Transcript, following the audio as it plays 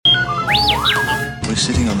We're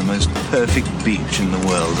sitting on the most perfect beach in the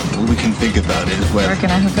world, and all we can think about is where... Where can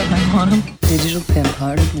I hook up my quantum? Digital pimp,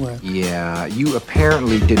 hard at work. Yeah, you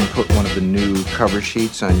apparently didn't put one of the new cover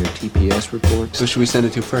sheets on your TPS report. So should we send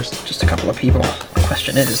it to first? Just a couple of people. The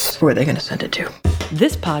question is, who are they going to send it to?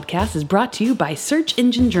 This podcast is brought to you by Search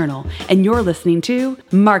Engine Journal, and you're listening to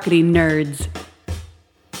Marketing Nerds.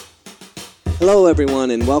 Hello,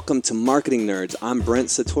 everyone, and welcome to Marketing Nerds. I'm Brent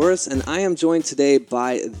Satoris, and I am joined today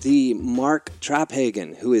by the Mark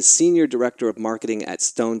Traphagen, who is Senior Director of Marketing at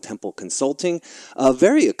Stone Temple Consulting, a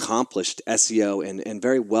very accomplished SEO and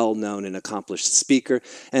very well-known and accomplished speaker,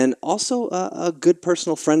 and also a good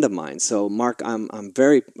personal friend of mine. So, Mark, I'm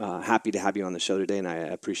very happy to have you on the show today, and I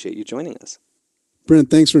appreciate you joining us.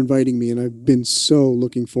 Brent, thanks for inviting me, and I've been so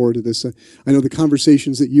looking forward to this. I know the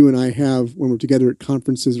conversations that you and I have when we're together at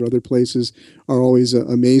conferences or other places are always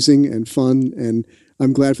amazing and fun, and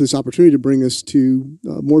I'm glad for this opportunity to bring us to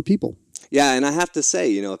more people. Yeah, and I have to say,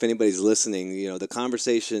 if anybody's listening, the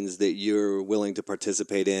conversations that you're willing to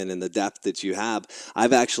participate in and the depth that you have,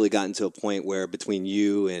 I've actually gotten to a point where between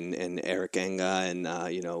you and Eric Enga and,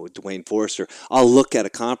 Dwayne Forrester, I'll look at a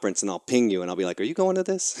conference and I'll ping you and I'll be like, are you going to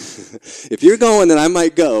this? If you're going, then I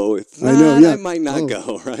might go. If not, I might not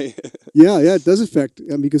go, right? Yeah, it does affect,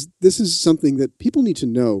 because this is something that people need to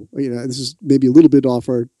know. This is maybe a little bit off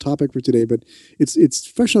our topic for today, but it's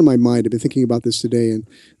fresh on my mind. I've been thinking about this today, and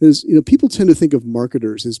there's, people tend to think of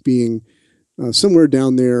marketers as being somewhere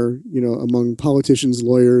down there, among politicians,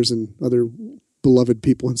 lawyers, and other beloved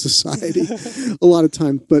people in society a lot of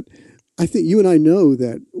times. But I think you and I know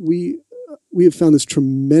that we have found this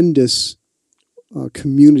tremendous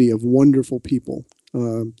community of wonderful people,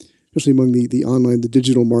 especially among the online, the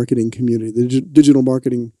digital marketing community, the digital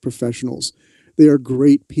marketing professionals. They are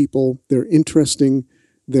great people. They're interesting.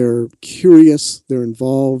 They're curious. They're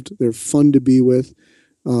involved. They're fun to be with.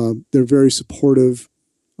 They're very supportive.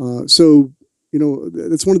 So,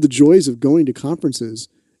 that's one of the joys of going to conferences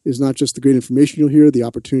is not just the great information you'll hear, the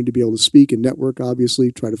opportunity to be able to speak and network,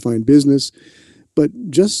 obviously, try to find business,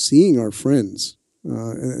 but just seeing our friends.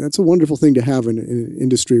 And that's a wonderful thing to have in an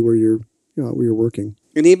industry where you're working.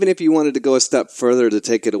 And even if you wanted to go a step further to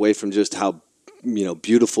take it away from just how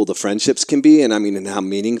beautiful the friendships can be, and how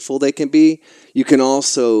meaningful they can be, you can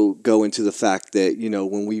also go into the fact that,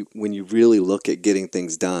 when you really look at getting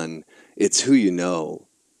things done, it's who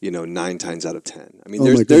 9 times out of 10.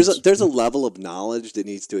 There's a level of knowledge that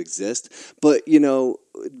needs to exist, but,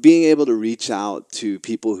 being able to reach out to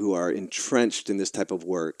people who are entrenched in this type of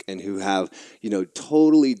work and who have,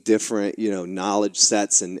 totally different, knowledge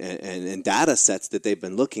sets and data sets that they've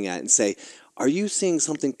been looking at and say, are you seeing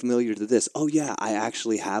something familiar to this? Oh, yeah, I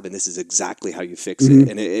actually have, and this is exactly how you fix it.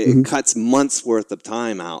 And it cuts months' worth of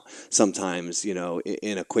time out sometimes,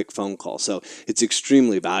 in a quick phone call. So it's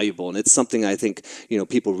extremely valuable, and it's something I think,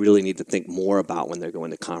 people really need to think more about when they're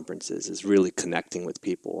going to conferences, is really connecting with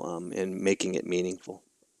people and making it meaningful.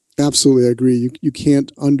 Absolutely, I agree. You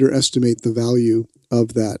can't underestimate the value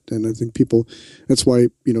of that, and I think that's why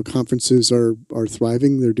conferences are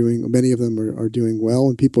thriving. Many of them are doing well,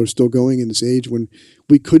 and people are still going in this age when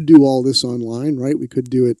we could do all this online, right? We could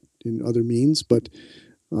do it in other means, but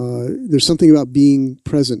there's something about being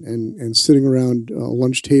present and sitting around a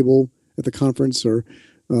lunch table at the conference or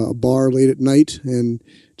a bar late at night and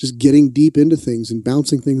just getting deep into things and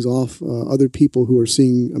bouncing things off other people who are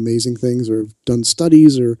seeing amazing things or have done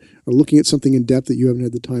studies or are looking at something in depth that you haven't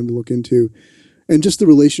had the time to look into. And just the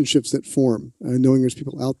relationships that form, knowing there's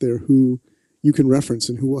people out there who you can reference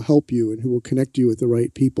and who will help you and who will connect you with the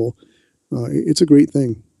right people. It's a great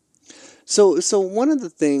thing. So one of the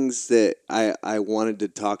things that I wanted to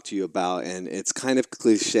talk to you about, and it's kind of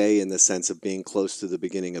cliche in the sense of being close to the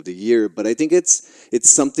beginning of the year, but I think it's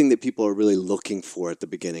something that people are really looking for at the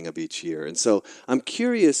beginning of each year. And so I'm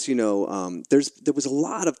curious, there was a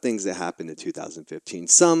lot of things that happened in 2015.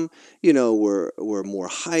 Some, were more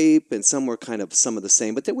hype, and some were kind of some of the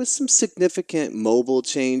same, but there was some significant mobile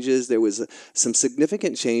changes. There was some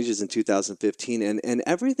significant changes in 2015, and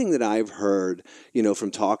everything that I've heard,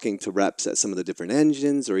 from talking to reps at some of the different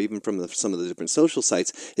engines or even from some of the different social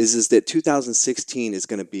sites is that 2016 is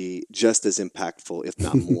going to be just as impactful, if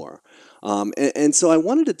not more. And so I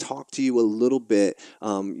wanted to talk to you a little bit,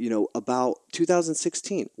 about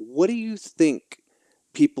 2016. What do you think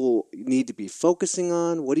people need to be focusing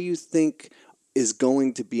on? What do you think is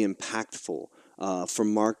going to be impactful for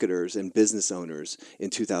marketers and business owners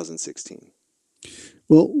in 2016?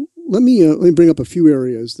 Well, let me bring up a few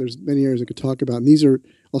areas. There's many areas I could talk about, and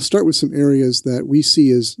I'll start with some areas that we see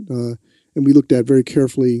as, and we looked at very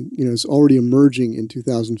carefully, as already emerging in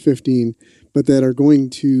 2015, but that are going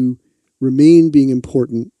to remain being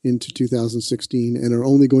important into 2016 and are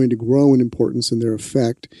only going to grow in importance in their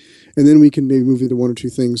effect. And then we can maybe move into one or two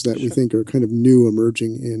things that we think are kind of new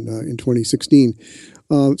emerging in 2016.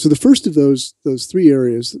 So the first of those three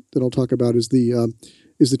areas that I'll talk about is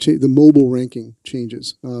the mobile ranking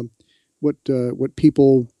changes. What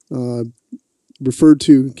people referred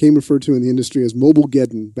to in the industry as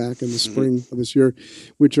Mobilegeddon back in the spring of this year,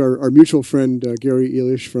 which our mutual friend Gary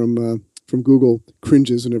Elish from Google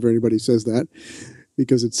cringes whenever anybody says that,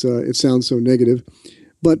 because it sounds so negative.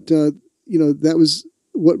 But that was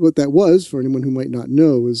what that was, for anyone who might not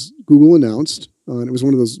know, was Google announced, and it was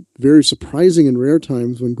one of those very surprising and rare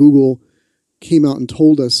times when Google came out and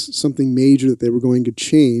told us something major that they were going to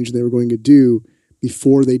change, they were going to do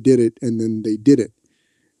before they did it, and then they did it.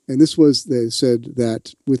 And this was, they said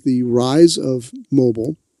that with the rise of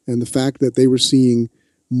mobile and the fact that they were seeing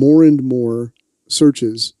more and more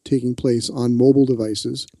searches taking place on mobile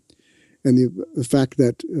devices, and the fact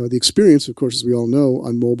that the experience, of course, as we all know,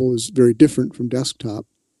 on mobile is very different from desktop,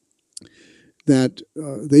 that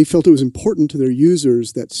they felt it was important to their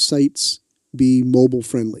users that sites be mobile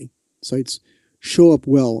friendly. Sites show up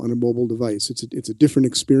well on a mobile device. It's a different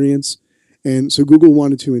experience. And so Google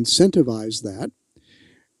wanted to incentivize that.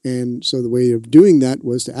 And so the way of doing that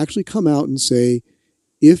was to actually come out and say,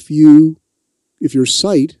 if your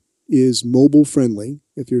site is mobile friendly,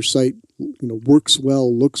 if your site works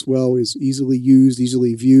well, looks well, is easily used,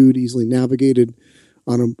 easily viewed, easily navigated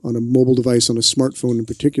on a mobile device, on a smartphone in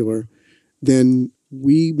particular, then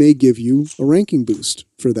we may give you a ranking boost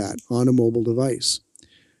for that on a mobile device.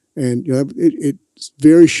 And it's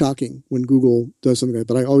very shocking when Google does something like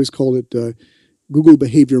that. But I always called it Google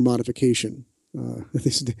behavior modification.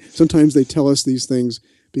 Sometimes they tell us these things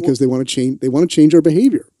because they want to change. They want to change our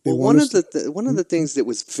behavior. One of the things that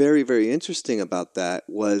was very, very interesting about that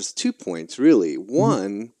was 2 points, really.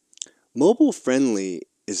 One, mobile friendly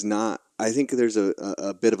is not. I think there's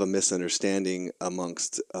a bit of a misunderstanding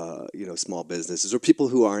amongst small businesses or people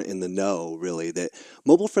who aren't in the know, really, that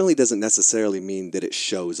mobile friendly doesn't necessarily mean that it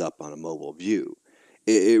shows up on a mobile view.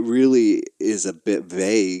 It really is a bit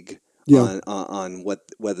vague on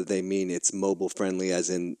whether they mean it's mobile friendly as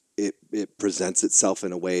in it presents itself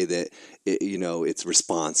in a way that it's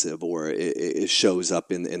responsive, or it shows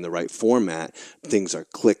up in the right format. Things are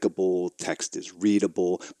clickable, text is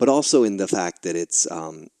readable, but also in the fact that it's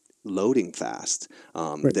loading fast,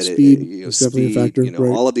 right. That speed is definitely a factor,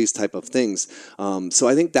 right. All of these type of things. So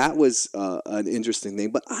I think that was an interesting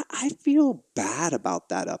thing, but I feel bad about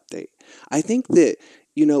that update. I think that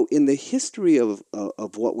in the history of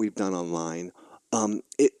what we've done online,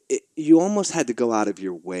 you almost had to go out of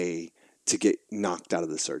your way to get knocked out of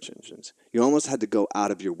the search engines. You almost had to go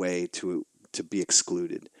out of your way to be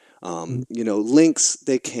excluded. Links,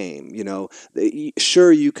 they came.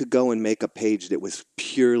 Sure, you could go and make a page that was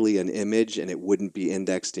purely an image and it wouldn't be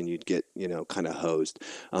indexed, and you'd get kind of hosed.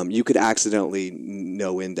 You could accidentally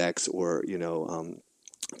no index or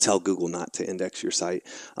tell Google not to index your site.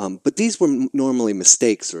 But these were normally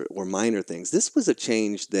mistakes or minor things. This was a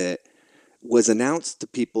change that was announced to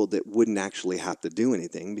people that wouldn't actually have to do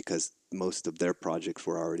anything because most of their projects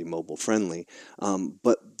were already mobile friendly.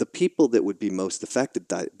 But the people that would be most affected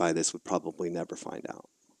by this would probably never find out.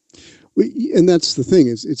 And that's the thing,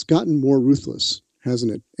 is it's gotten more ruthless,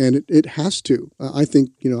 hasn't it? And it has to. I think,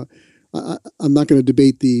 I'm not going to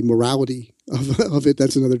debate the morality of it.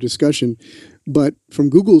 That's another discussion. But from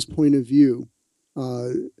Google's point of view,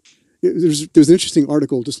 there's an interesting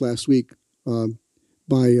article just last week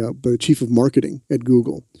by the chief of marketing at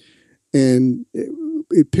Google, and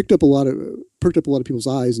it perked up a lot of people's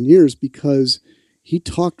eyes and ears, because he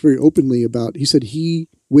talked very openly about. He said he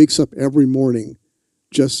wakes up every morning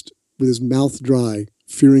just with his mouth dry,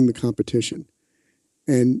 fearing the competition.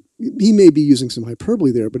 And he may be using some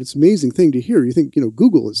hyperbole there, but it's an amazing thing to hear. You think,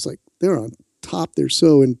 Google is like, they're on top. They're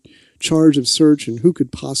so in charge of search, and who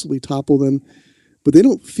could possibly topple them? But they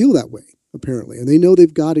don't feel that way, apparently. And they know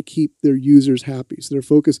they've got to keep their users happy. So they're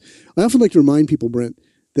focused. I often like to remind people, Brent,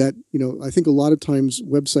 that, I think a lot of times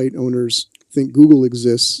website owners think Google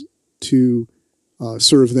exists to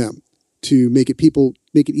serve them, to make it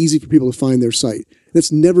easy for people to find their site.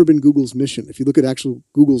 That's never been Google's mission. If you look at actual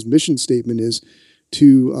Google's mission statement is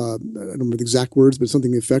to, I don't remember the exact words, but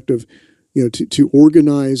something effective, to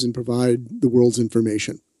organize and provide the world's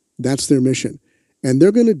information. That's their mission. And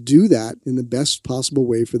they're going to do that in the best possible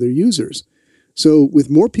way for their users. So with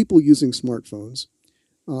more people using smartphones,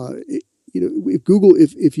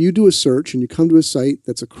 if you do a search and you come to a site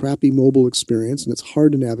that's a crappy mobile experience and it's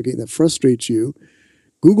hard to navigate and that frustrates you,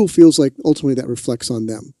 Google feels like ultimately that reflects on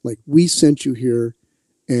them. Like, we sent you here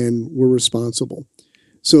and we're responsible.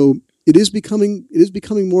 So it is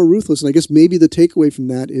becoming more ruthless. And I guess maybe the takeaway from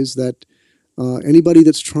that is that anybody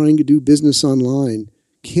that's trying to do business online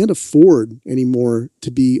can't afford anymore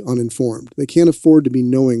to be uninformed. They can't afford to be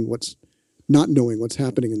not knowing what's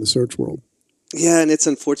happening in the search world. Yeah, and it's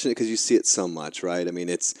unfortunate because you see it so much, right? I mean,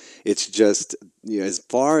 it's just, as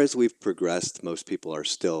far as we've progressed, most people are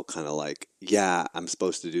still kind of like, yeah, I'm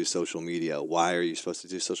supposed to do social media. Why are you supposed to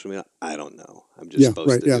do social media? I don't know. I'm just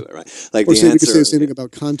supposed to do it, right? Like or the we answer, could say the same thing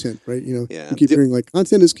about content, right? You keep hearing like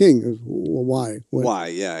content is king. Well, why? Why?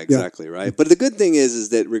 Yeah, exactly, right. But the good thing is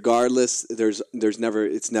that regardless,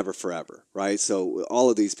 it's never forever, right? So all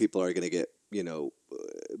of these people are going to get,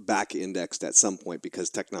 back indexed at some point because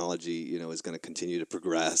technology, is going to continue to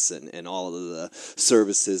progress and all of the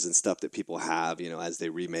services and stuff that people have, as they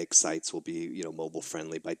remake sites will be, mobile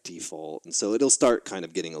friendly by default. And so it'll start kind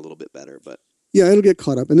of getting a little bit better, but yeah, it'll get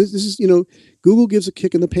caught up. And this is, Google gives a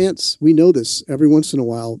kick in the pants. We know this every once in a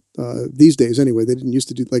while, these days anyway. They didn't used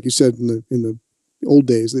to do, like you said, in the old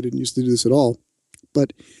days, they didn't used to do this at all.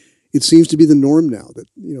 But it seems to be the norm now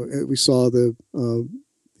that, we saw the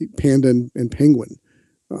Panda and Penguin.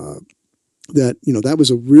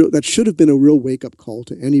 That should have been a real wake up call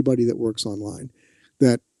to anybody that works online,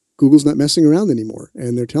 that Google's not messing around anymore.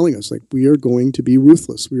 And they're telling us, like, we are going to be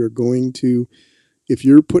ruthless. We are going to, if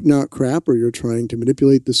you're putting out crap or you're trying to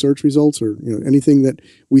manipulate the search results or, anything that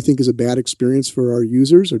we think is a bad experience for our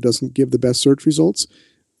users or doesn't give the best search results,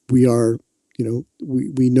 we are,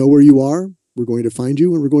 we know where you are. We're going to find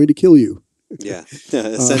you and we're going to kill you. Yeah,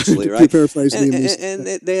 essentially, right? Paraphrase and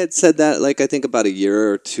they had said that, like, I think about a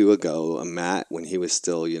year or two ago, Matt, when he was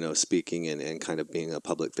still, speaking and kind of being a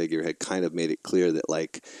public figure, had kind of made it clear that,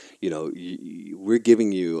 like, we're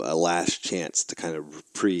giving you a last chance to kind of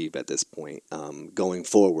reprieve at this point. Going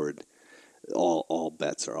forward, all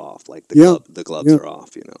bets are off. Like the gloves are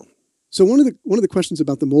off. So one of the questions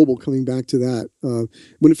about the mobile, coming back to that,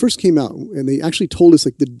 when it first came out, and they actually told us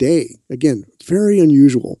like the day, again, very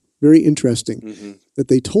unusual. Very interesting that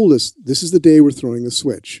they told us this is the day we're throwing the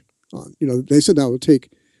switch on. They said that would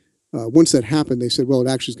take, once that happened, they said, well, it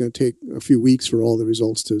actually is going to take a few weeks for all the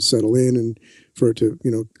results to settle in and for it to,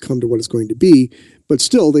 come to what it's going to be. But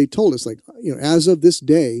still, they told us, like, as of this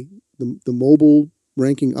day, the mobile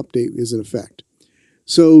ranking update is in effect.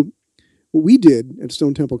 So what we did at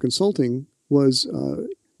Stone Temple Consulting was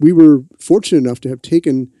we were fortunate enough to have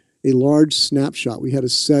taken a large snapshot. We had a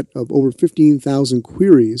set of over 15,000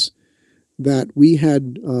 queries that we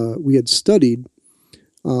had studied,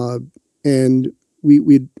 and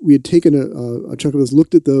we had taken a chunk of those,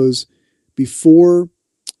 looked at those before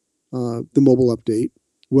the mobile update,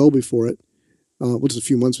 well before it, which is a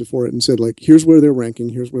few months before it, and said, like, here's where they're ranking,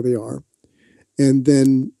 here's where they are, and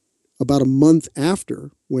then about a month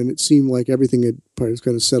after, when it seemed like everything had probably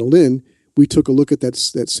kind of settled in, we took a look at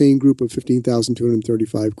that same group of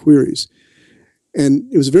 15,235 queries. And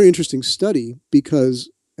it was a very interesting study because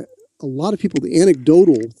a lot of people, the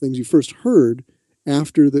anecdotal things you first heard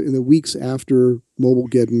in the weeks after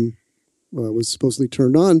Mobilegeddon was supposedly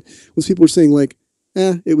turned on, was people were saying, like,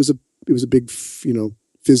 it was a big,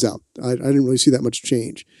 fizz out. I didn't really see that much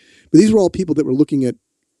change. But these were all people that were looking at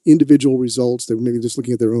individual results. They were maybe just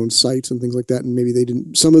looking at their own sites and things like that, and maybe they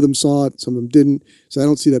didn't. Some of them saw it, some of them didn't. So I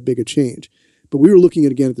don't see that big a change. But we were looking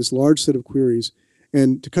at this large set of queries,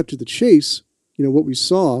 and to cut to the chase, what we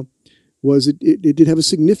saw was it did have a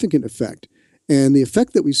significant effect. And the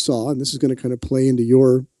effect that we saw, and this is going to kind of play into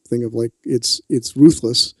your thing of like it's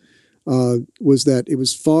ruthless, was that it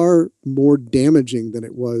was far more damaging than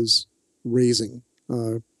it was raising.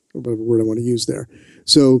 Whatever word I want to use there.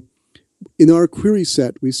 So in our query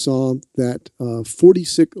set, we saw that over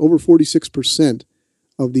 46%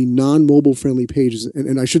 of the non-mobile friendly pages,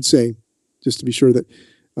 and I should say, just to be sure that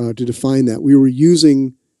to define that, we were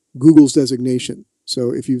using Google's designation.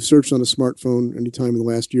 So if you've searched on a smartphone anytime in the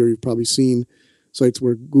last year, you've probably seen sites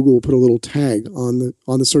where Google will put a little tag on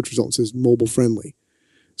the search result that says mobile friendly.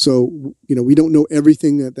 So, we don't know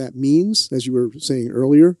everything that means, as you were saying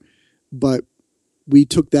earlier, but we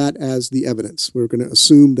took that as the evidence. We're going to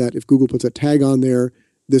assume that if Google puts a tag on there,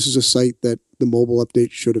 this is a site that the mobile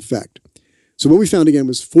update should affect. So what we found again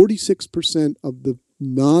was 46% of the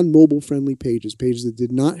non-mobile friendly pages that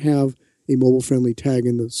did not have a mobile friendly tag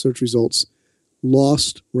in the search results,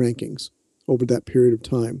 lost rankings over that period of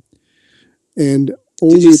time. And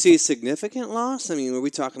did you see significant loss? I mean, were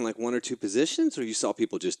we talking like one or two positions, or you saw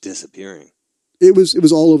people just disappearing? It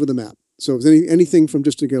was all over the map. So it was anything from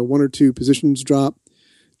just one or two positions drop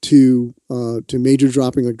to major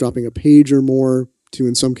dropping, like dropping a page or more, to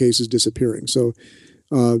in some cases disappearing. So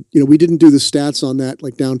we didn't do the stats on that,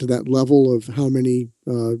 like down to that level of how many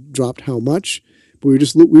dropped how much, But we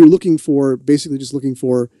were looking for, basically just looking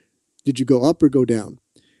for, did you go up or go down?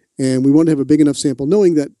 And we wanted to have a big enough sample,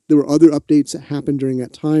 knowing that there were other updates that happened during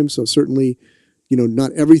that time. So certainly,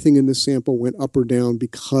 not everything in this sample went up or down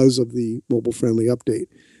because of the mobile-friendly update.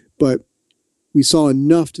 But we saw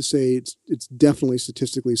enough to say it's definitely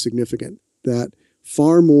statistically significant that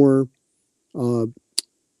far more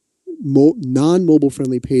non-mobile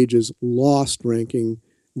friendly pages lost ranking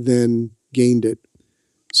than gained it.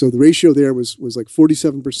 So the ratio there was like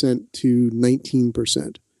 47% to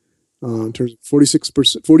 19%. In terms of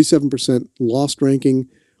 47% lost ranking,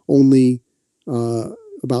 only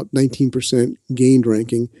about 19% gained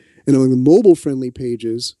ranking. And among the mobile-friendly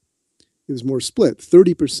pages, it was more split,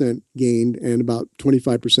 30% gained and about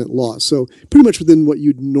 25% lost. So pretty much within what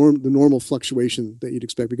the normal fluctuation that you'd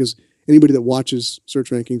expect, because anybody that watches search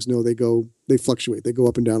rankings know they fluctuate. They go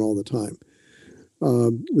up and down all the time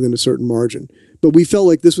within a certain margin. But we felt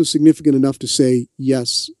like this was significant enough to say,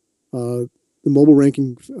 yes, the mobile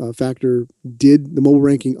ranking the mobile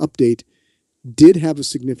ranking update did have a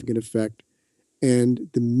significant effect. And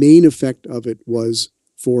the main effect of it was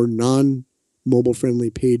for non-mobile friendly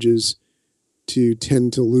pages to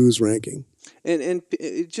tend to lose ranking. And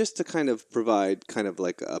just to kind of provide kind of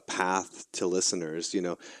like a path to listeners,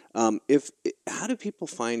 how do people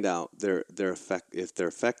find out if they're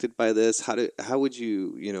affected by this? How would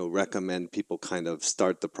you recommend people kind of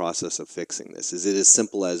start the process of fixing this? Is it as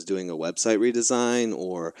simple as doing a website redesign,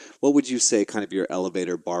 or what would you say kind of your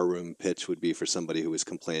elevator barroom pitch would be for somebody who is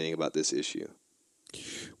complaining about this issue?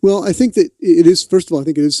 Well, I think that it is, first of all, I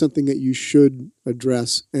think it is something that you should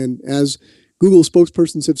address. And as Google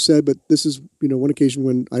spokespersons have said, but this is, one occasion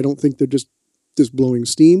when I don't think they're just blowing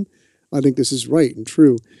steam. I think this is right and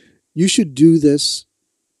true. You should do this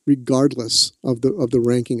regardless of the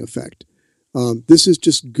ranking effect. This is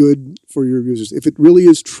just good for your users. If it really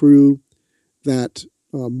is true that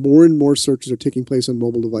more and more searches are taking place on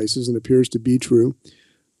mobile devices, and appears to be true,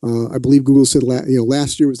 I believe Google said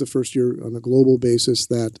last year was the first year on a global basis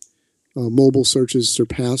that mobile searches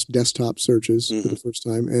surpassed desktop searches for the first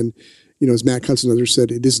time. And as Matt Cutts and others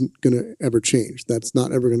said, it isn't going to ever change. That's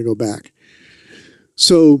not ever going to go back.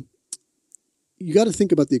 So you got to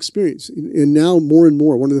think about the experience. And now more and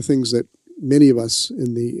more, one of the things that many of us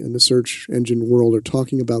in the search engine world are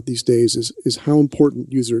talking about these days is how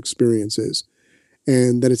important user experience is.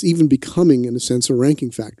 And that it's even becoming, in a sense, a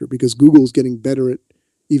ranking factor, because Google is getting better at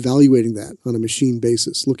evaluating that on a machine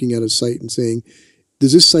basis, looking at a site and saying,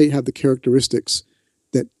 does this site have the characteristics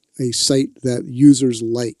that a site that users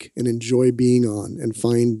like and enjoy being on and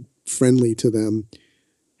find friendly to them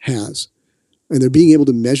has? And they're being able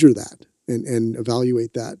to measure that and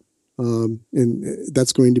evaluate that. And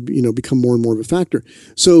that's going to be, become more and more of a factor.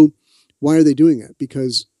 So why are they doing that?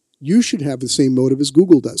 Because you should have the same motive as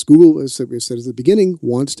Google does. Google, as we said at the beginning,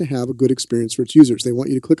 wants to have a good experience for its users. They want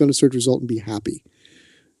you to click on a search result and be happy.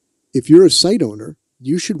 If you're a site owner,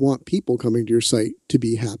 you should want people coming to your site to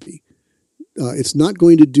be happy. It's not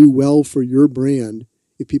going to do well for your brand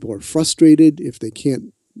if people are frustrated, if they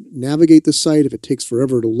can't navigate the site, if it takes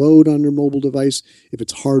forever to load on their mobile device, if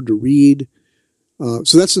it's hard to read.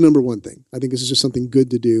 So that's the number one thing. I think this is just something good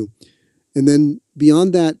to do. And then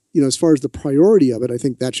beyond that, as far as the priority of it, I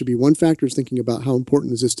think that should be one factor, is thinking about how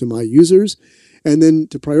important is this to my users. And then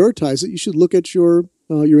to prioritize it, you should look at your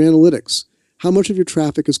analytics. How much of your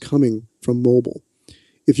traffic is coming from mobile?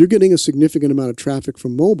 If you're getting a significant amount of traffic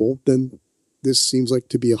from mobile, then this seems like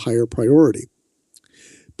to be a higher priority.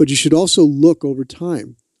 But you should also look over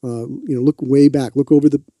time. Look way back. Look over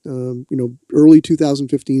the early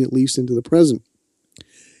 2015 at least into the present.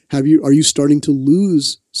 Are you starting to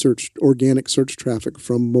lose organic search traffic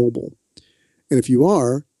from mobile? And if you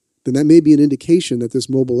are, then that may be an indication that this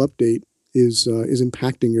mobile update is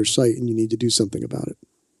impacting your site, and you need to do something about it.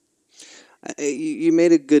 You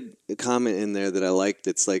made a good comment in there that I liked.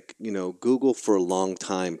 It's like, Google for a long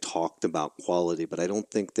time talked about quality, but I don't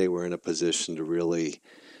think they were in a position to really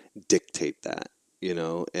dictate that,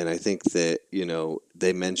 and I think that,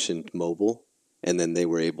 they mentioned mobile, and then they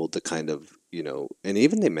were able to kind of, and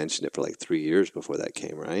even they mentioned it for like 3 years before that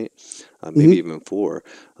came, right? Maybe even 4,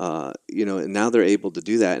 and now they're able to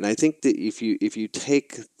do that. And I think that if you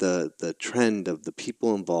take the trend of the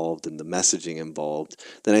people involved and the messaging involved,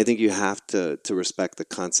 then I think you have to respect the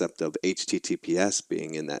concept of HTTPS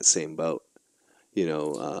being in that same boat.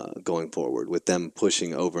 Going forward, with them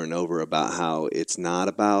pushing over and over about how it's not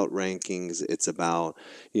about rankings, it's about,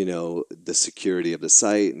 the security of the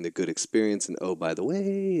site and the good experience. And, oh, by the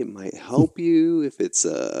way, it might help you if it's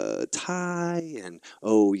a tie. And,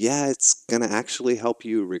 oh, yeah, it's going to actually help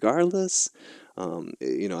you regardless.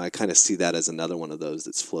 I kind of see that as another one of those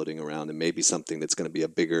that's floating around and maybe something that's going to be a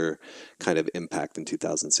bigger kind of impact in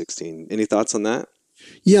 2016. Any thoughts on that?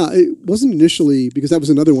 Yeah, it wasn't initially, because that was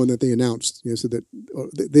another one that they announced, so that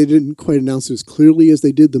they didn't quite announce it as clearly as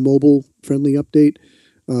they did the mobile friendly update.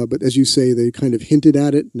 But as you say, they kind of hinted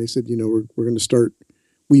at it, and they said, we're going to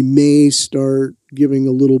we may start giving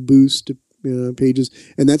a little boost to pages.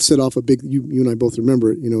 And that set off a big, you and I both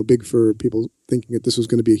remember it, big for people thinking that this was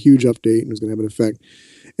going to be a huge update and was going to have an effect.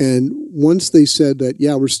 And once they said that,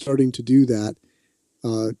 yeah, we're starting to do that,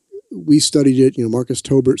 we studied it, Marcus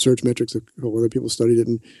Tobert, Search Metrics, a couple other people studied it.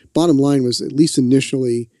 And bottom line was, at least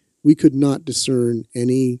initially, we could not discern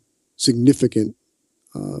any significant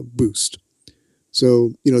boost.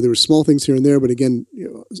 So, there were small things here and there, but again,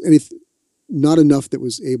 not enough that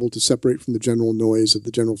was able to separate from the general noise of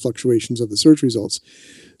the general fluctuations of the search results.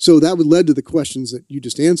 So that would led to the questions that you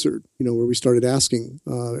just answered, where we started asking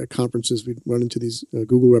at conferences. We'd run into these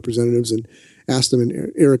Google representatives and asked them,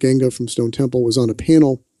 and Eric Enga from Stone Temple was on a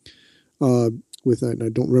panel with, and I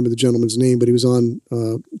don't remember the gentleman's name, but he was on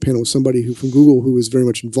a panel with somebody from Google who was very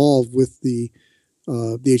much involved with the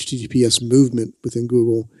HTTPS movement within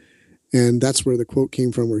Google. And that's where the quote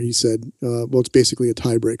came from, where he said, well, it's basically a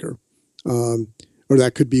tiebreaker. Or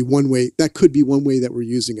that could be one way. That could be one way that we're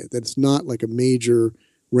using it. That it's not like a major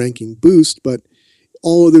ranking boost, but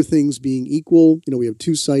all other things being equal, we have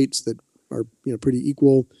two sites that are pretty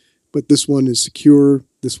equal, but this one is secure,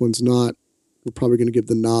 this one's not. We're probably going to give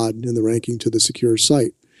the nod in the ranking to the secure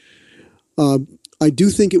site. I do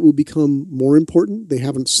think it will become more important. They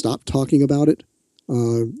haven't stopped talking about it.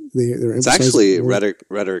 They're it's actually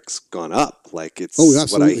rhetoric's gone up. Like it's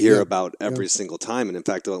what I hear about every single time. And in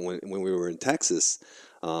fact, when we were in Texas,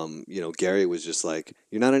 Gary was just like,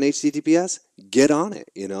 "You're not on HTTPS? Get on it."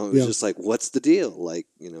 It was just like, "What's the deal? Like,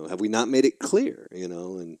 have we not made it clear?"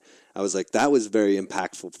 And I was like, that was very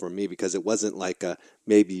impactful for me, because it wasn't like a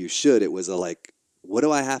maybe you should. It was a like, what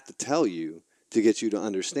do I have to tell you to get you to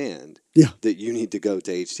understand that you need to go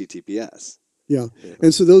to HTTPS? Yeah.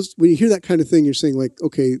 And so when you hear that kind of thing, you're saying like,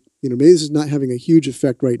 okay, maybe this is not having a huge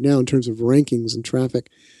effect right now in terms of rankings and traffic,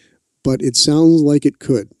 but it sounds like it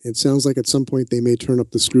could. It sounds like at some point they may turn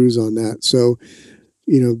up the screws on that. So,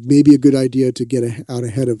 maybe a good idea to get out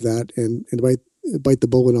ahead of that and bite the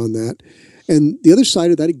bullet on that. And the other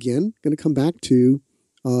side of that, again, going to come back to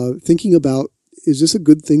thinking about, is this a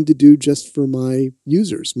good thing to do just for my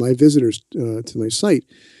users, my visitors to my site?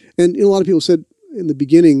 And a lot of people said in the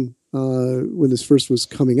beginning, when this first was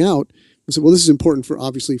coming out, I said, well, this is important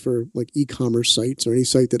obviously for like e-commerce sites or any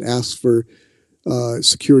site that asks for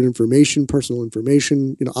secured information, personal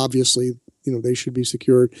information. Obviously, they should be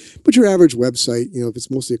secured. But your average website, if it's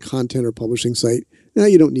mostly a content or publishing site,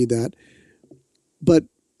 you don't need that. But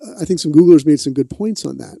I think some Googlers made some good points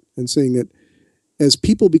on that, and saying that as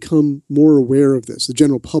people become more aware of this, the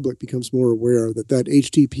general public becomes more aware that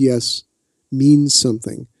HTTPS means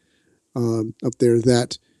something up there,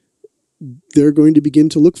 that they're going to begin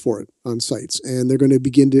to look for it on sites, and they're going to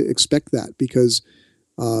begin to expect that, because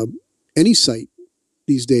any site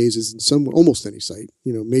these days is almost any site,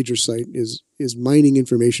 major site is mining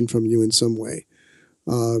information from you in some way,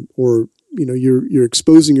 or you're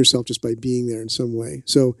exposing yourself just by being there in some way.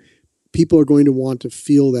 So people are going to want to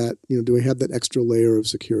feel that, do I have that extra layer of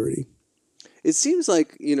security? It seems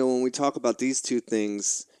like, when we talk about these two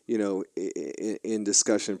things, in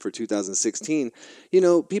discussion for 2016,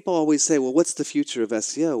 people always say, well, what's the future of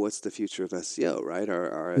SEO? What's the future of SEO, right?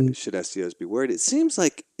 Should SEOs be worried? It seems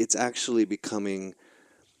like it's actually becoming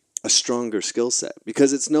a stronger skill set,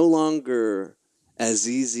 because it's no longer as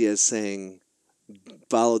easy as saying,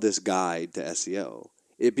 follow this guide to SEO.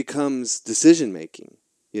 It becomes decision making,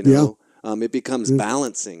 it becomes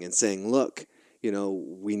balancing and saying, look,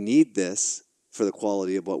 we need this for the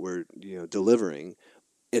quality of what we're, delivering.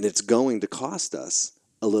 And it's going to cost us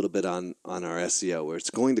a little bit on our SEO, or it's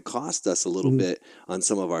going to cost us a little bit on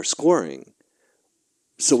some of our scoring.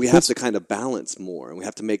 So we have to kind of balance more, and we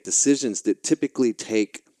have to make decisions that typically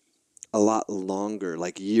take a lot longer,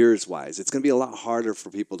 like years-wise. It's going to be a lot harder for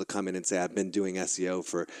people to come in and say, I've been doing SEO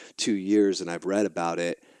for 2 years and I've read about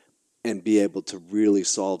it, and be able to really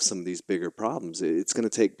solve some of these bigger problems. It's going to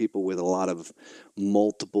take people with a lot of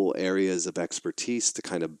multiple areas of expertise to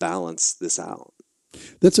kind of balance this out.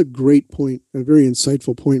 That's a great point, a very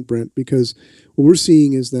insightful point, Brent, because what we're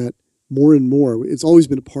seeing is that more and more, it's always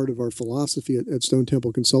been a part of our philosophy at Stone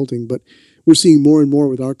Temple Consulting, but we're seeing more and more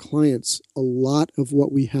with our clients, a lot of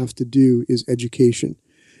what we have to do is education.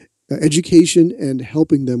 Education and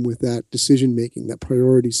helping them with that decision-making, that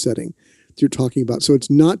priority setting that you're talking about. So it's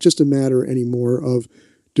not just a matter anymore of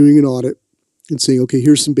doing an audit and saying, okay,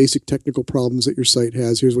 here's some basic technical problems that your site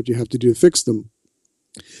has. Here's what you have to do to fix them.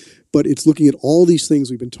 But it's looking at all these things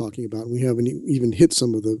we've been talking about, and we haven't even hit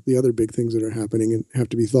some of the other big things that are happening and have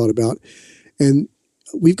to be thought about. And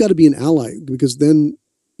we've got to be an ally, because then,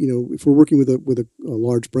 if we're working with a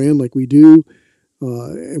large brand like we do,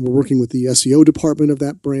 and we're working with the SEO department of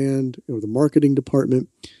that brand or the marketing department,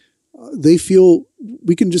 they feel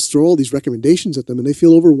we can just throw all these recommendations at them and they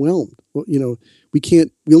feel overwhelmed. Well,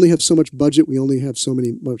 we only have so much budget. We only have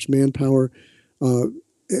much manpower.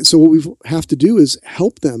 So what we have to do is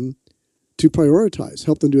help them to prioritize,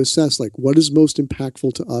 help them to assess, like, what is most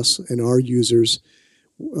impactful to us and our users?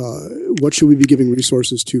 What should we be giving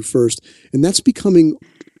resources to first? And that's becoming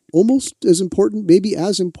almost as important, maybe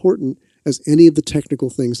as important as any of the technical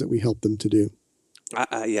things that we help them to do.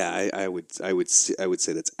 I would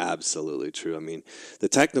say that's absolutely true. I mean, the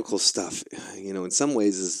technical stuff, in some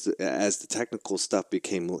ways, as the technical stuff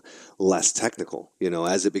became less technical,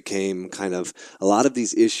 as it became kind of a lot of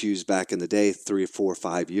these issues back in the day, 3, 4,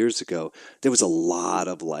 5 years ago, there was a lot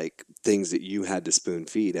of like things that you had to spoon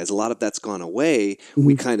feed. As a lot of that's gone away,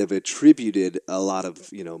 we kind of attributed a lot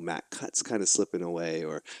of, Matt Cutts kind of slipping away,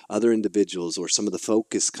 or other individuals, or some of the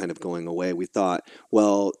focus kind of going away. We thought,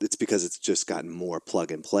 well, it's because it's just gotten more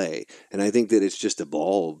plug and play. And I think that it's just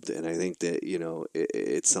evolved. And I think that,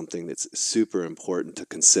 it's something that's super important to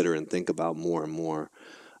consider and think about more and more.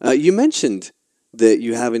 You mentioned that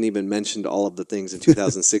you haven't even mentioned all of the things in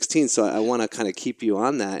 2016. So I want to kind of keep you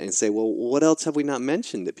on that and say, well, what else have we not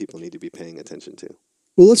mentioned that people need to be paying attention to?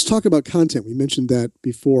 Well, let's talk about content. We mentioned that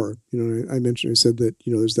before. I said that,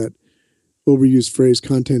 there's that overused phrase,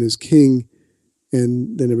 content is king.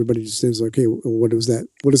 And then everybody just says, okay, well, what does that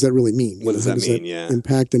really mean? What does that mean? Yeah.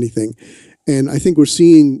 Impact anything? And I think we're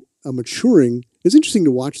seeing a maturing. It's interesting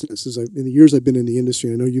to watch this in the years I've been in the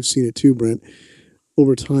industry. I know you've seen it too, Brent,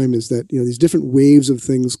 over time, is that, these different waves of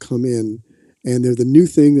things come in, and they're the new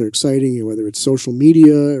thing. They're exciting, whether it's social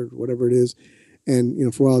media or whatever it is.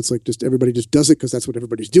 And, for a while, it's like just everybody just does it because that's what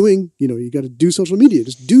everybody's doing. You got to do social media.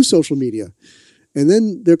 Just do social media. And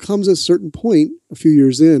then there comes a certain point a few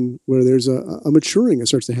years in where there's a maturing that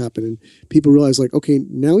starts to happen. And people realize, like, okay,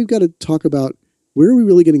 now we've got to talk about where are we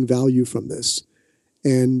really getting value from this?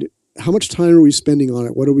 And how much time are we spending on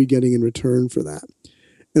it? What are we getting in return for that?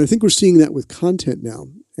 And I think we're seeing that with content now.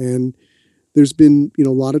 And there's been, a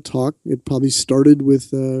lot of talk. It probably started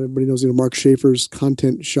with, everybody knows, Mark Schaefer's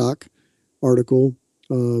Content Shock article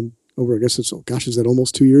over, I guess is that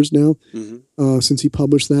almost 2 years now since he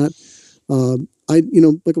published that.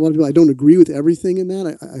 Like a lot of people, I don't agree with everything in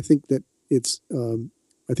that. I think that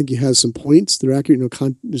I think he has some points that are accurate.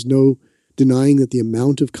 There's no denying that the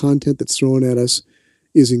amount of content that's thrown at us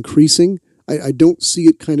is increasing. I don't see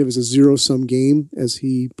it kind of as a zero-sum game as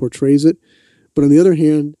he portrays it. But on the other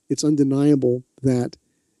hand, it's undeniable that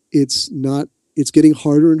it's getting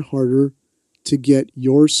harder and harder to get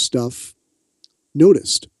your stuff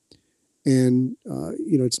noticed. And,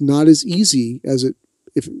 it's not as easy as it,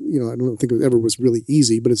 I don't think it ever was really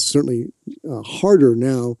easy, but it's certainly harder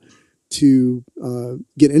now to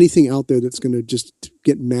get anything out there that's going to just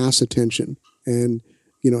get mass attention and,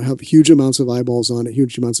 have huge amounts of eyeballs on it,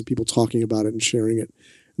 huge amounts of people talking about it and sharing it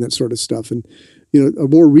and that sort of stuff. And, a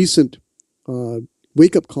more recent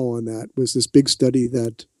wake-up call on that was this big study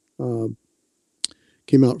that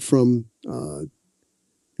came out from, who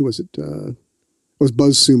was it? It was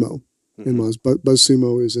BuzzSumo. And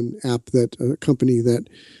BuzzSumo is an app a company that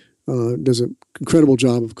does an incredible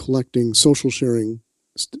job of collecting social sharing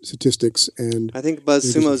statistics. And I think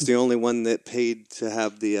BuzzSumo is the only one that paid to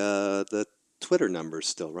have the Twitter numbers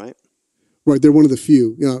still, right? Right, they're one of the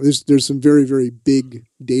few. There's some very, very big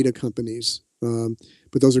data companies,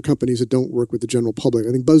 but those are companies that don't work with the general public.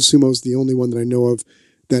 I think BuzzSumo is the only one that I know of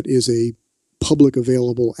that is a public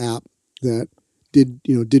available app that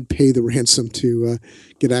did pay the ransom to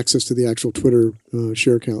get access to the actual Twitter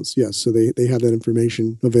share counts. Yes, so they have that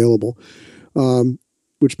information available,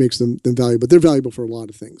 which makes them valuable. But they're valuable for a lot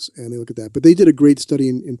of things, and they look at that. But they did a great study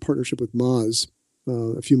in partnership with Moz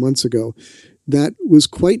a few months ago that was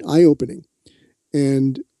quite eye-opening.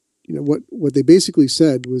 And what they basically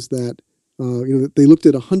said was that they looked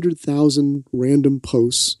at 100,000 random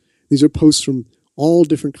posts. These are posts from all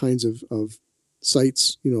different kinds of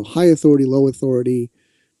sites, high authority, low authority,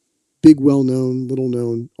 big, well-known, little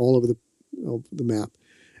known, all over the map.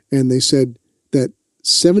 And they said that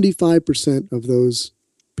 75% of those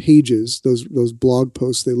pages, those blog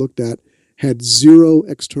posts they looked at, had zero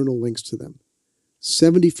external links to them.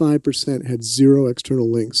 75% had zero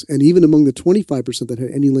external links. And even among the 25% that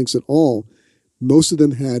had any links at all, most of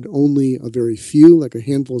them had only a very few, like a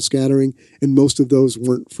handful of scattering, and most of those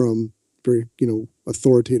weren't from very,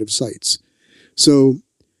 authoritative sites. So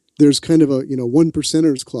there's kind of a, one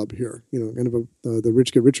percenters club here, kind of the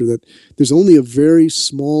rich get richer, that there's only a very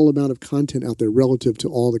small amount of content out there relative to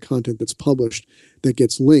all the content that's published that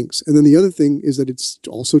gets links. And then the other thing is that it's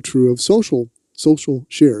also true of social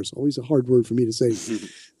shares, always a hard word for me to say,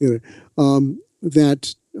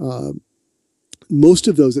 that most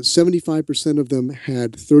of those, that 75% of them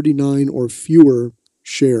had 39 or fewer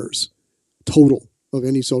shares total of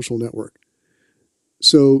any social network.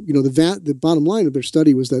 So, the bottom line of their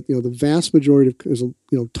study was that, the vast majority of, there's,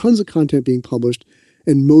 tons of content being published,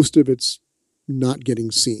 and most of it's not getting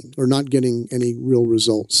seen or not getting any real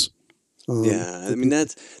results. I mean,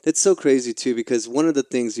 that's so crazy too, because one of the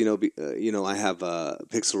things, I have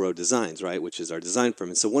Pixel Road Designs, right, which is our design firm.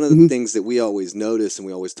 And so one of the things that we always notice and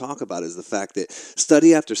we always talk about is the fact that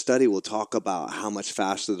study after study will talk about how much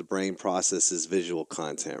faster the brain processes visual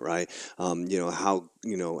content, right? How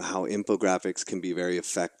infographics can be very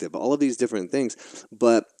effective, all of these different things.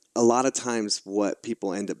 But a lot of times what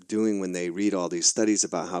people end up doing when they read all these studies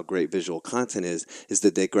about how great visual content is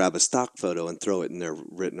that they grab a stock photo and throw it in their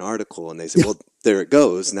written article, and they say, well, there it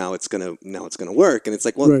goes. Now it's gonna work. And it's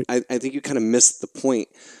like, well, right. I think you kind of missed the point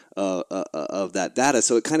of that data.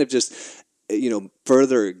 So it kind of just,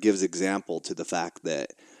 further gives example to the fact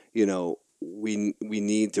that, we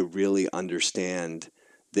need to really understand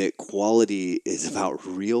that quality is about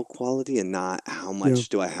real quality and not how much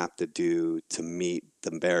do I have to do to meet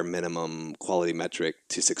the bare minimum quality metric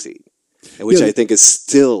to succeed, which I think is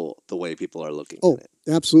still the way people are looking at it.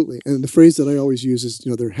 Oh, absolutely. And the phrase that I always use is,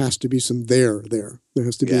 there has to be some there. There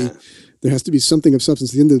has to be something of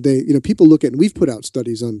substance. At the end of the day, people look at, and we've put out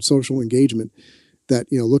studies on social engagement that,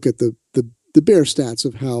 look at the bare stats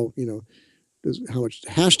of how, how much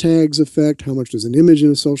hashtags affect, how much does an image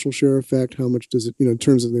in a social share affect, how much does it, in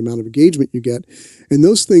terms of the amount of engagement you get. And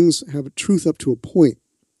those things have a truth up to a point.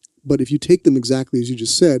 But if you take them exactly as you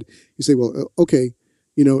just said, you say, well, okay,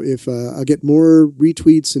 if I get more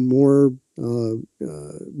retweets and more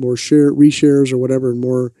reshares or whatever, and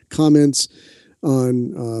more comments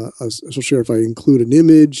on a social share, if I include an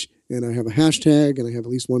image and I have a hashtag and I have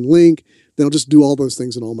at least one link, then I'll just do all those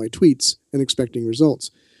things in all my tweets and expecting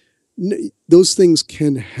results. Those things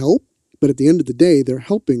can help, but at the end of the day, they're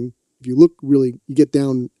helping. If you look you get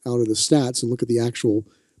down out of the stats and look at the actual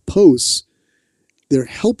posts, they're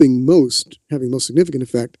helping having most significant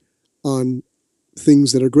effect on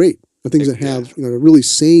things that are great, on things that have, are really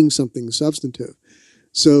saying something substantive.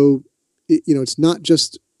 So, it's not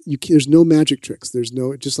just, there's no magic tricks. There's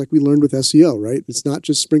no, just like we learned with SEO, right? It's not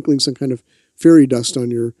just sprinkling some kind of fairy dust on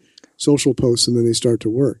your social posts and then they start to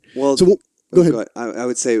work. Well, so go ahead. I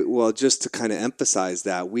would say, well, just to kind of emphasize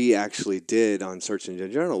that, we actually did on Search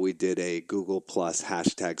Engine Journal, we did a Google Plus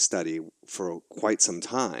hashtag study for quite some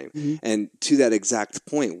time. Mm-hmm. And to that exact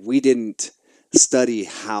point, we didn't study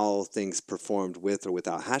how things performed with or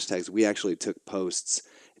without hashtags. We actually took posts,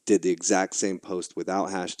 did the exact same post without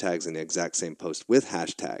hashtags and the exact same post with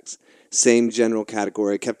hashtags. Same general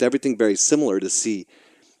category, kept everything very similar to see,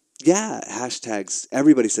 hashtags,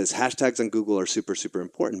 everybody says hashtags on Google are super, super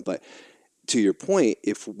important, but to your point,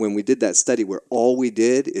 when we did that study where all we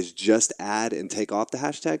did is just add and take off the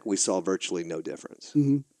hashtag, we saw virtually no difference.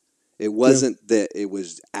 Mm-hmm. It wasn't that it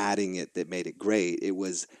was adding it that made it great. It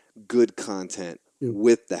was good content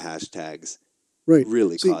with the hashtags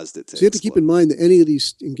really caused it to So you have to keep in mind that any of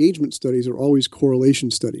these engagement studies are always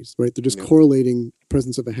correlation studies, right? They're just correlating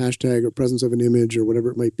presence of a hashtag or presence of an image or whatever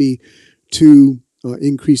it might be to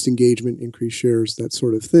increased engagement, increased shares, that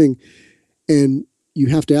sort of thing. And you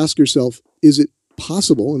have to ask yourself, is it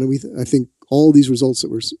possible, and I think all these results that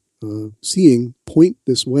we're seeing point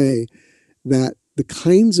this way, that the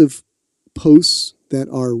kinds of posts that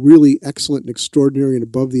are really excellent and extraordinary and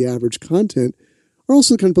above the average content are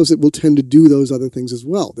also the kind of posts that will tend to do those other things as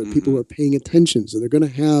well. There are people who are paying attention, so they're going to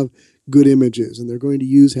have good images, and they're going to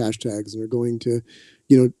use hashtags, and they're going to,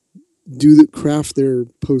 craft their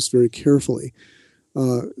posts very carefully.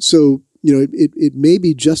 So it may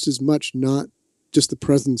be just as much not just the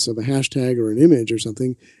presence of a hashtag or an image or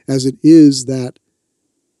something, as it is that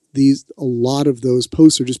a lot of those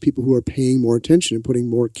posts are just people who are paying more attention and putting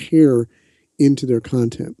more care into their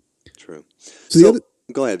content. True. So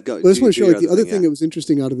go ahead. Go. I just want to show the other thing that was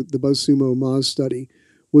interesting out of the BuzzSumo Moz study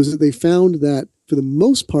was that they found that for the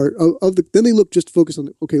most part then they focused on,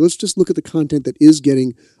 let's just look at the content that is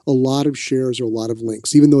getting a lot of shares or a lot of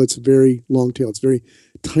links, even though it's a very long tail, it's a very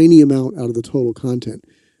tiny amount out of the total content.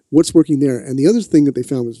 What's working there? And the other thing that they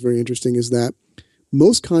found was very interesting is that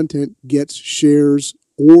most content gets shares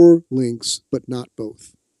or links, but not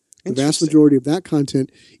both. The vast majority of that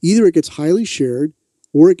content, either it gets highly shared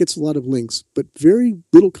or it gets a lot of links, but very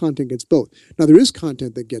little content gets both. Now, there is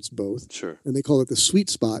content that gets both. Sure. And they call it the sweet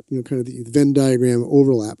spot, kind of the Venn diagram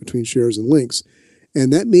overlap between shares and links.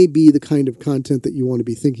 And that may be the kind of content that you want to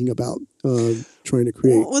be thinking about trying to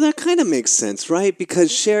create. Well, that kind of makes sense, right? Because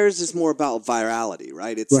shares is more about virality,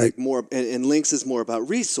 right? It's right. like more, and links is more about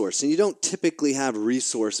resource. And you don't typically have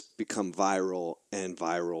resource become viral and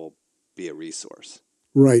viral be a resource.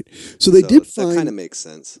 Right. So they did find... That kind of makes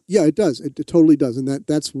sense. Yeah, it does. It totally does. And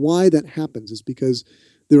that's why that happens, is because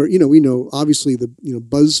there are, we know, obviously the,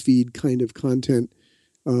 BuzzFeed kind of content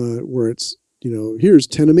where it's, here's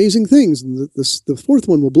 10 amazing things, and the fourth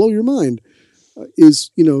one will blow your mind,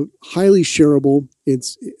 is, highly shareable.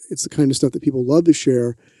 It's the kind of stuff that people love to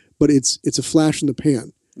share, but it's a flash in the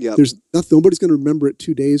pan. Yep. Nobody's going to remember it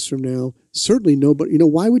 2 days from now. Certainly nobody,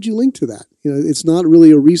 why would you link to that? It's not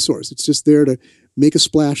really a resource. It's just there to make a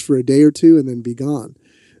splash for a day or two and then be gone.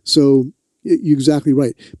 So you're exactly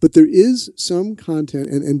right. But there is some content,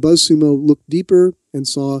 and BuzzSumo looked deeper and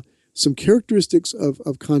saw some characteristics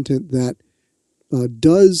of content that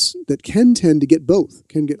can tend to get both,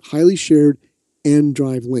 can get highly shared and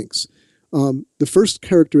drive links. The first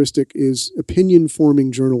characteristic is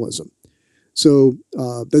opinion-forming journalism. So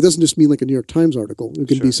that doesn't just mean like a New York Times article. It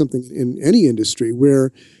can be something in any industry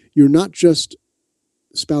where you're not just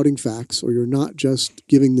spouting facts, or you're not just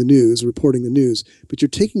giving the news, reporting the news, but you're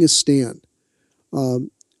taking a stand,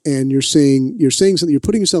 and you're saying something. You're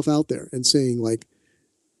putting yourself out there and saying, like,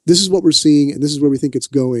 this is what we're seeing, and this is where we think it's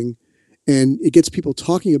going, and it gets people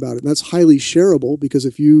talking about it. And that's highly shareable, because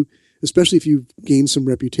especially if you gain some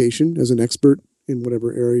reputation as an expert in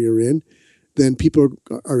whatever area you're in, then people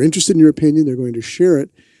are interested in your opinion. They're going to share it,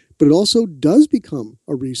 but it also does become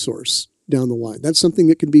a resource down the line. That's something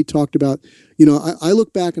that can be talked about. I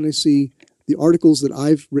look back and I see the articles that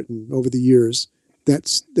I've written over the years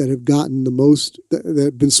that have gotten the most, that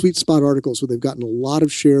have been sweet spot articles where they've gotten a lot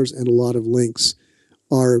of shares and a lot of links.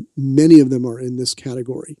 Many of them are in this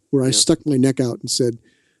category where I stuck my neck out and said,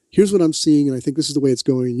 here's what I'm seeing, and I think this is the way it's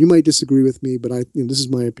going. You might disagree with me, but this is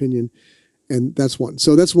my opinion, and that's one.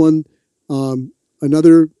 So that's one.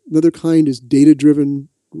 Another kind is data-driven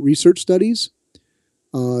research studies.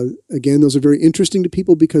 Again, those are very interesting to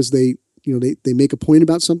people because they make a point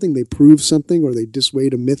about something, they prove something, or they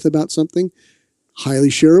dissuade a myth about something. Highly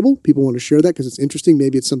shareable. People want to share that because it's interesting.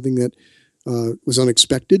 Maybe it's something that was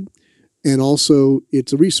unexpected. And also,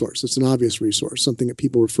 it's a resource. It's an obvious resource, something that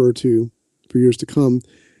people refer to for years to come.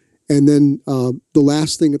 And then the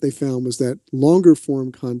last thing that they found was that longer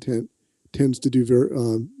form content tends to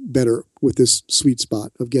do better with this sweet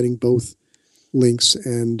spot of getting both links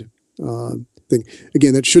and thing.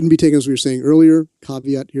 Again, that shouldn't be taken as we were saying earlier,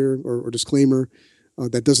 caveat here or disclaimer.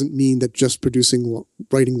 That doesn't mean that just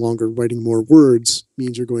writing longer, writing more words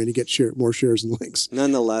means you're going to get more shares and links.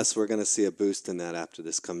 Nonetheless, we're going to see a boost in that after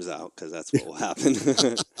this comes out, because that's what will happen.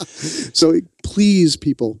 So please,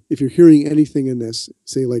 people, if you're hearing anything in this,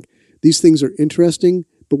 say, like, these things are interesting,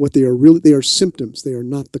 but what they are symptoms. They are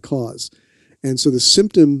not the cause. And so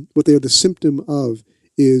what they are the symptom of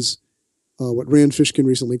is what Rand Fishkin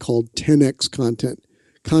recently called 10x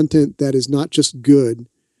content that is not just good,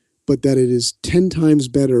 but that it is 10 times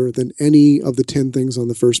better than any of the 10 things on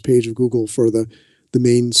the first page of Google for the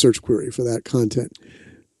main search query for that content.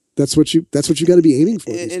 That's what you got to be aiming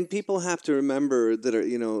for. And people have to remember that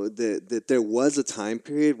that there was a time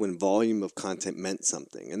period when volume of content meant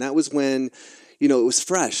something, and that was when it was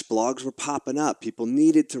fresh. Blogs were popping up. People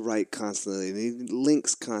needed to write constantly. They needed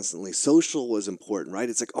links constantly. Social was important, right?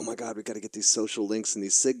 It's like, oh my God, we got to get these social links and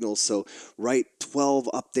these signals. So write 12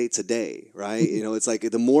 updates a day, right? It's like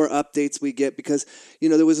the more updates we get, because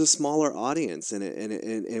there was a smaller audience,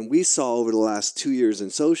 and we saw over the last 2 years in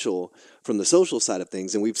social, from the social side of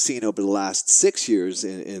things, and we've seen over the last 6 years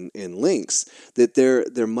in links, that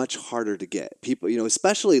they're much harder to get. People,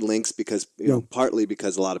 especially links, because partly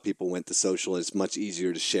because a lot of people went to social. It's much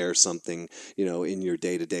easier to share something, in your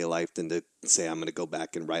day-to-day life than to say, I'm going to go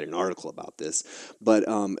back and write an article about this. But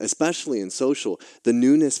especially in social, the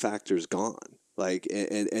newness factor is gone.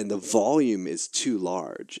 And the volume is too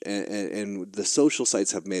large, and the social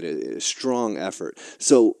sites have made a strong effort.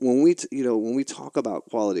 So when we talk about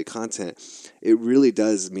quality content, it really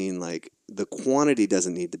does mean, like, the quantity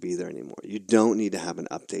doesn't need to be there anymore. You don't need to have an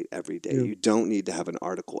update every day. Yeah. You don't need to have an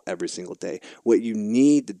article every single day. What you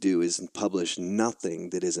need to do is publish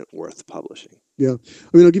nothing that isn't worth publishing. Yeah,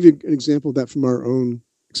 I'll give you an example of that from our own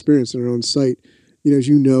experience on our own site. As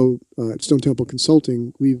you know, at Stone Temple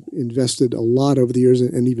Consulting, we've invested a lot over the years,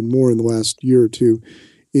 and even more in the last year or two,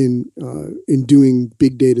 in doing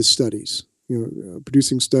big data studies.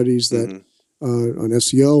 Producing studies that on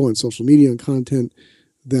SEO, on social media, and content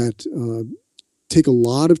that take a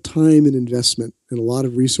lot of time and investment and a lot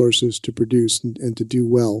of resources to produce and to do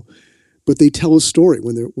well, but they tell a story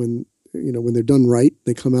when they're done right.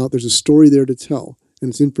 They come out. There's a story there to tell, and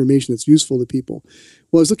it's information that's useful to people.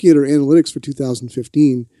 Well, I was looking at our analytics for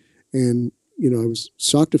 2015, and I was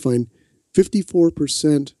shocked to find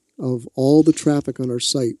 54% of all the traffic on our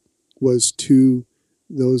site was to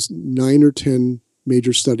those 9 or 10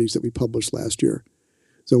 major studies that we published last year.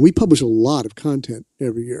 So we publish a lot of content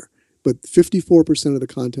every year, but 54% of the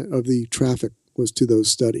content of the traffic was to those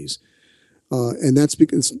studies. And that's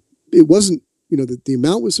because it wasn't, the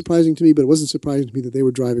amount was surprising to me, but it wasn't surprising to me that they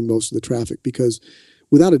were driving most of the traffic, because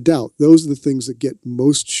without a doubt, those are the things that get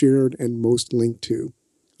most shared and most linked to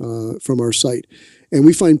from our site. And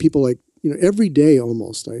we find people like, every day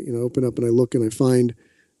almost, I open up and I look and I find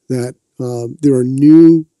that there are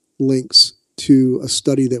new links to a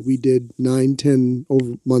study that we did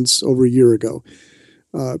 9-10 months over a year ago,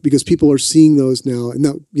 because people are seeing those now. And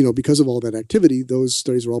now, because of all that activity, those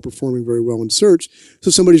studies are all performing very well in search.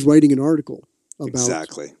 So somebody's writing an article about,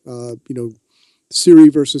 exactly. Siri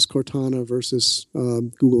versus Cortana versus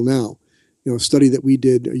Google Now, a study that we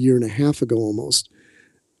did a year and a half ago almost.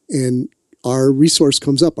 And our resource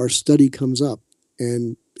comes up, our study comes up,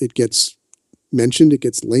 and it gets mentioned, it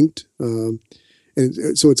gets linked.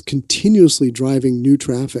 And so it's continuously driving new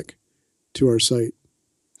traffic to our site.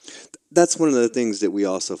 That's one of the things that we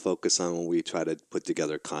also focus on when we try to put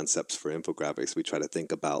together concepts for infographics. We try to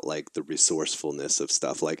think about like the resourcefulness of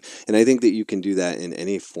stuff, and I think that you can do that in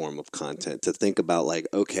any form of content, to think about like,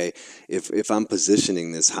 okay, if I'm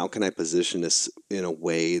positioning this, how can I position this in a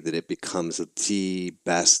way that it becomes the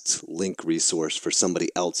best link resource for somebody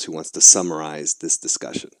else who wants to summarize this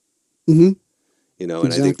discussion? Mm-hmm. And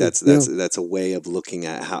exactly. I think that's a way of looking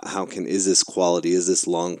at is this quality, is this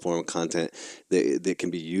long form content that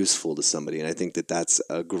can be useful to somebody, and I think that's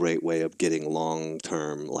a great way of getting long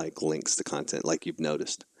term like links to content, like you've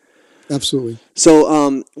noticed. Absolutely.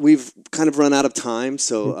 So we've kind of run out of time,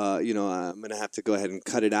 so I'm going to have to go ahead and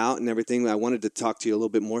cut it out and everything. I wanted to talk to you a little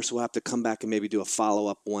bit more, so we'll have to come back and maybe do a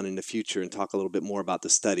follow-up one in the future and talk a little bit more about the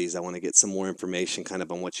studies. I want to get some more information kind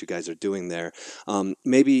of on what you guys are doing there.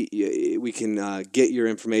 Maybe we can get your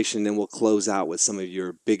information, and then we'll close out with some of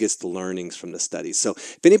your biggest learnings from the studies. So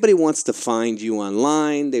if anybody wants to find you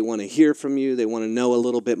online, they want to hear from you, they want to know a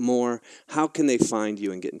little bit more, how can they find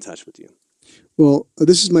you and get in touch with you? Well,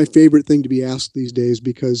 this is my favorite thing to be asked these days,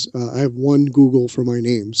 because I have one Google for my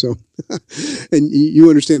name. So, and you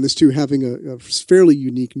understand this too, having a fairly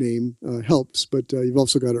unique name helps, but you've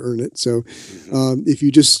also got to earn it. So if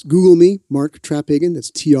you just Google me, Mark Traphagen, that's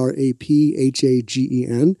Traphagen.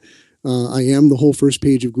 I am the whole first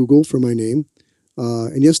page of Google for my name.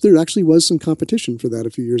 And yes, there actually was some competition for that a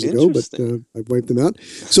few years ago, but I've wiped them out.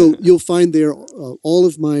 So you'll find there all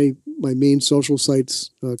of my main social sites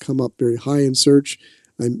come up very high in search.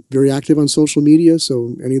 I'm very active on social media,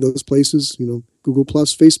 so any of those places, Google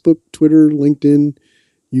Plus, Facebook, Twitter, LinkedIn,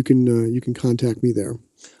 you can contact me there.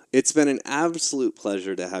 It's been an absolute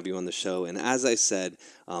pleasure to have you on the show. And as I said,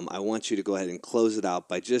 I want you to go ahead and close it out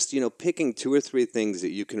by just, picking 2 or 3 things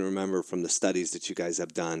that you can remember from the studies that you guys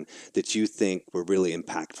have done that you think were really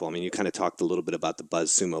impactful. I mean, you kind of talked a little bit about the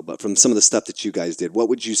BuzzSumo, but from some of the stuff that you guys did, what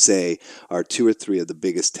would you say are 2 or 3 of the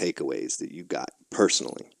biggest takeaways that you got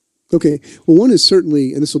personally? Okay. Well, one is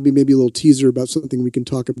certainly, and this will be maybe a little teaser about something we can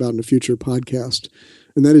talk about in a future podcast,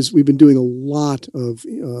 and that is we've been doing a lot of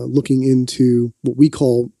looking into what we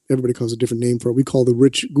call, everybody calls a different name for it, we call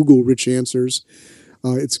the Google rich answers.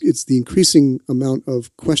 It's the increasing amount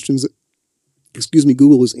of questions that,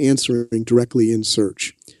 Google is answering directly in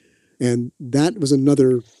search. And that was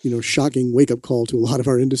another, shocking wake-up call to a lot of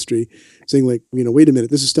our industry, saying like, wait a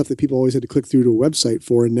minute, this is stuff that people always had to click through to a website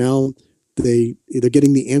for, and now they're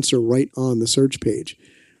getting the answer right on the search page,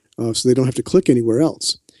 so they don't have to click anywhere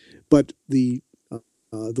else. But the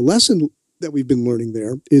lesson that we've been learning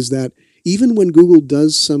there is that even when Google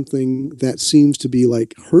does something that seems to be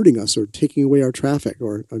like hurting us or taking away our traffic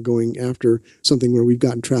or going after something where we've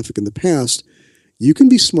gotten traffic in the past, you can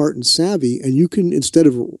be smart and savvy, and you can, instead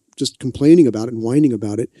of just complaining about it and whining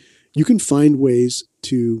about it, you can find ways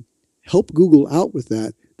to help Google out with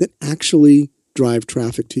that actually drive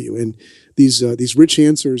traffic to you. And these rich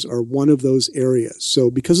answers are one of those areas.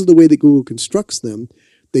 So because of the way that Google constructs them,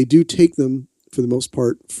 they do take them, for the most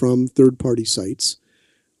part, from third-party sites,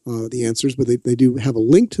 the answers, but they do have a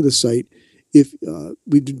link to the site. If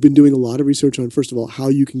we've been doing a lot of research on, first of all, how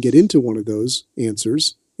you can get into one of those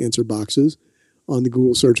answer boxes on the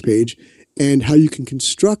Google search page, and how you can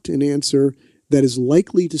construct an answer that is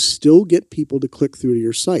likely to still get people to click through to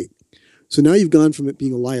your site. So now you've gone from it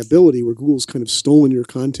being a liability where Google's kind of stolen your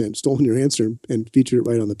content, stolen your answer and featured it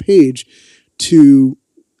right on the page, to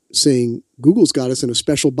saying Google's got us in a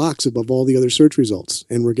special box above all the other search results,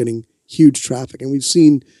 and we're getting huge traffic. And we've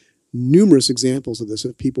seen numerous examples of this,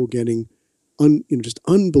 of people getting just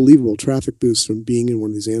unbelievable traffic boosts from being in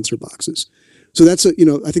one of these answer boxes. So that's I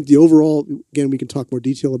think the overall, again, we can talk more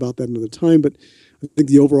detail about that another time, but I think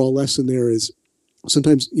the overall lesson there is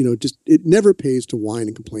sometimes, just it never pays to whine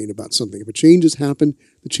and complain about something. If a change has happened,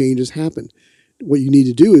 the change has happened. What you need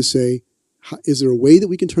to do is say, is there a way that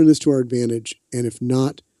we can turn this to our advantage? And if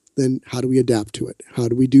not, then how do we adapt to it? How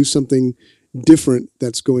do we do something different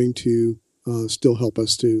that's going to still help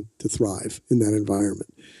us to thrive in that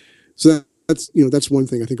environment? So that's one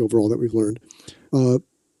thing I think overall that we've learned. And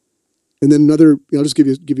then another, I'll just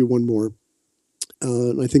give you one more.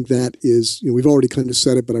 And I think that is, we've already kind of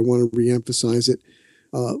said it, but I want to reemphasize it.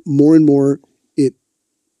 More and more,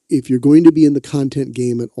 if you're going to be in the content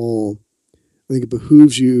game at all, I think it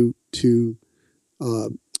behooves you to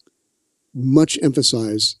much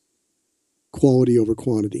emphasize quality over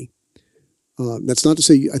quantity. That's not to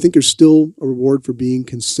say, I think there's still a reward for being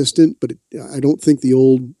consistent, but I don't think the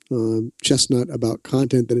old chestnut about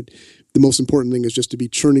content that the most important thing is just to be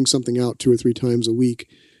churning something out 2 or 3 times a week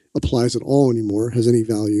applies at all anymore, has any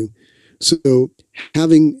value. So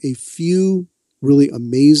having a few really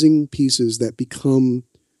amazing pieces that become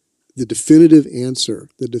the definitive answer,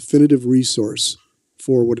 the definitive resource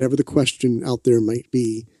for whatever the question out there might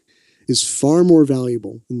be, is far more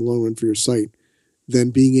valuable in the long run for your site than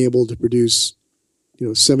being able to produce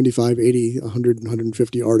 75, 80, 100,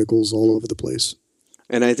 150 articles all over the place.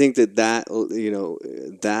 And I think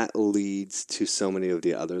that leads to so many of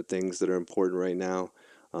the other things that are important right now.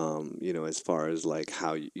 As far as like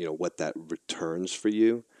how what that returns for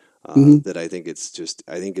you. That I think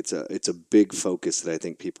it's a big focus that I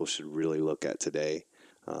think people should really look at today.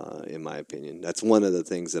 In my opinion, that's one of the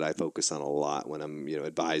things that I focus on a lot when I'm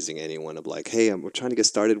advising anyone of like, hey, we're trying to get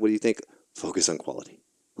started. What do you think? Focus on quality.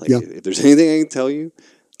 If there's anything I can tell you,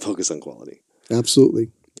 focus on quality.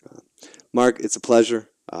 Absolutely. Mark, it's a pleasure.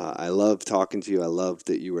 I love talking to you. I love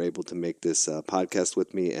that you were able to make this podcast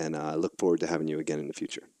with me, and I look forward to having you again in the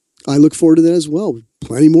future. I look forward to that as well.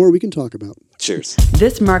 Plenty more we can talk about. Cheers.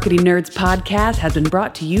 This Marketing Nerds podcast has been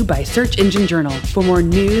brought to you by Search Engine Journal. For more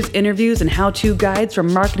news, interviews, and how-to guides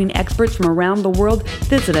from marketing experts from around the world,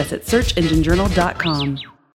 visit us at searchenginejournal.com.